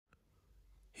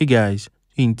Hey guys,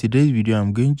 in today's video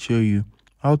I'm going to show you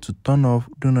how to turn off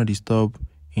Do Not Disturb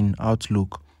in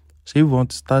Outlook. So if you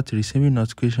want to start receiving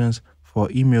notifications for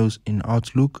emails in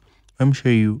Outlook, let me show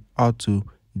you how to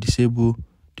disable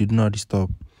the Do Not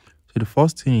Disturb. So the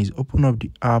first thing is open up the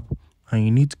app and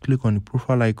you need to click on the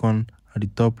profile icon at the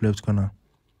top left corner.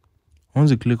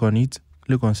 Once you click on it,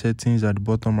 click on settings at the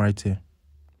bottom right here.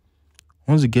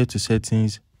 Once you get to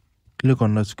settings, click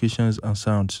on notifications and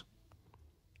sounds.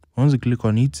 Once you click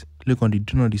on it, click on the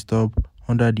Do Not Disturb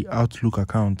under the Outlook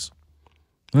account.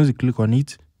 Once you click on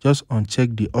it, just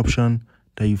uncheck the option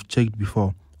that you've checked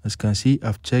before. As you can see,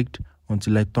 I've checked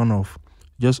until I turn off.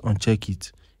 Just uncheck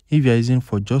it. If you're using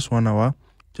for just 1 hour,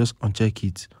 just uncheck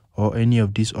it, or any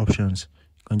of these options.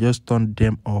 You can just turn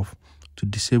them off to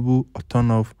disable or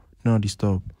turn off Do Not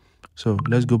Disturb. So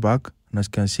let's go back, and as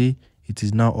you can see, it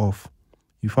is now off.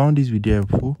 If you found this video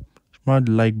helpful, smash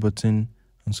the like button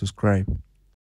and subscribe.